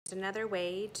Another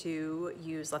way to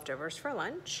use leftovers for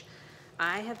lunch.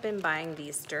 I have been buying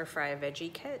these stir-fry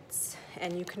veggie kits,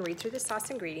 and you can read through the sauce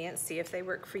ingredients, see if they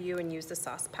work for you and use the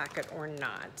sauce packet or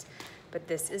not. But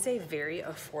this is a very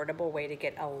affordable way to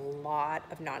get a lot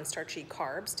of non-starchy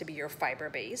carbs to be your fiber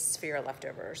base for your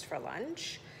leftovers for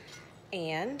lunch.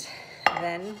 And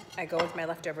then I go with my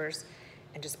leftovers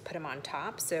and just put them on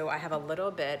top. So I have a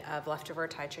little bit of leftover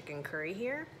Thai chicken curry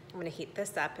here. I'm gonna heat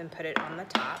this up and put it on the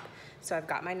top. So I've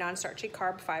got my non-starchy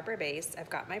carb fiber base, I've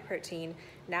got my protein.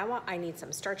 Now I need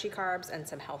some starchy carbs and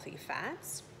some healthy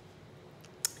fats.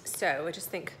 So I just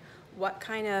think, what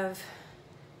kind of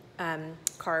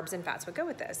carbs and fats would go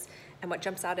with this? And what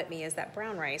jumps out at me is that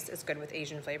brown rice is good with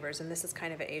Asian flavors, and this is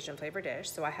kind of an Asian flavor dish.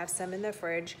 So I have some in the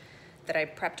fridge that I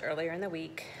prepped earlier in the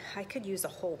week. I could use a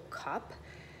whole cup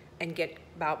and get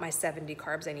about my 70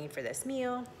 carbs I need for this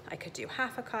meal. I could do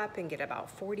half a cup and get about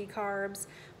 40 carbs,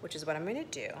 which is what I'm gonna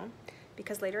do,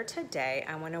 because later today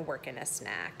I wanna work in a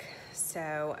snack.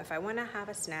 So if I wanna have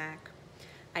a snack,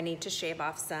 I need to shave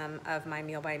off some of my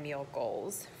meal by meal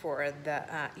goals for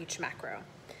the each macro.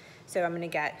 So I'm gonna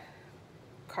get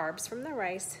carbs from the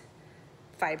rice,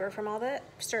 fiber from all the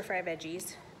stir-fry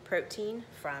veggies, protein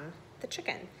from the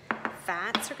chicken.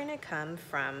 Fats are gonna come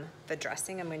from the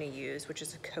dressing I'm gonna use, which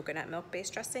is a coconut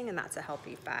milk-based dressing, and that's a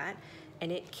healthy fat.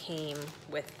 And it came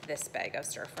with this bag of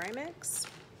stir-fry mix.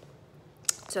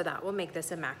 So that will make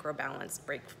this a macro balanced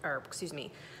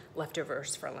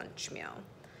leftovers for lunch meal.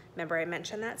 Remember I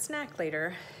mentioned that snack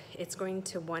later, it's going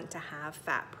to want to have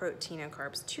fat, protein, and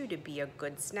carbs too to be a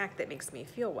good snack that makes me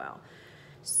feel well.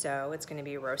 So it's gonna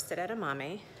be roasted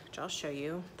edamame, which I'll show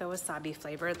you, the wasabi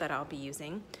flavor that I'll be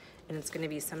using. And it's gonna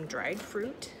be some dried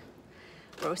fruit.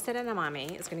 Roasted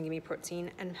edamame is gonna give me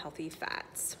protein and healthy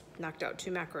fats. Knocked out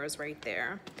 2 macros right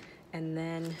there. And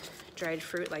then dried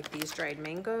fruit like these dried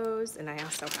mangoes. And I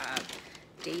also have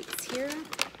dates here,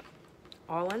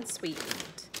 all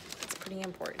unsweetened. It's pretty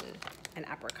important. And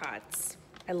apricots.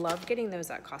 I love getting those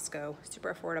at Costco.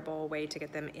 Super affordable way to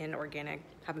get them in organic.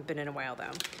 Haven't been in a while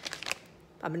though.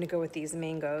 I'm gonna go with these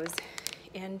mangoes,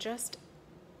 and just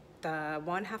the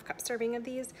 1/2 cup serving of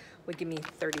these would give me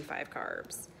 35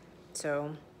 carbs.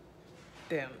 So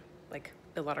boom, like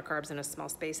a lot of carbs in a small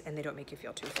space, and they don't make you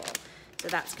feel too full. So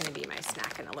that's gonna be my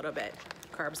snack in a little bit.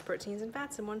 Carbs, proteins, and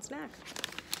fats in one snack.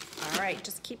 All right,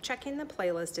 just keep checking the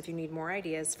playlist if you need more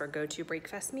ideas for go-to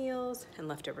breakfast meals and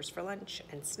leftovers for lunch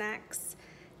and snacks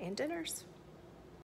and dinners.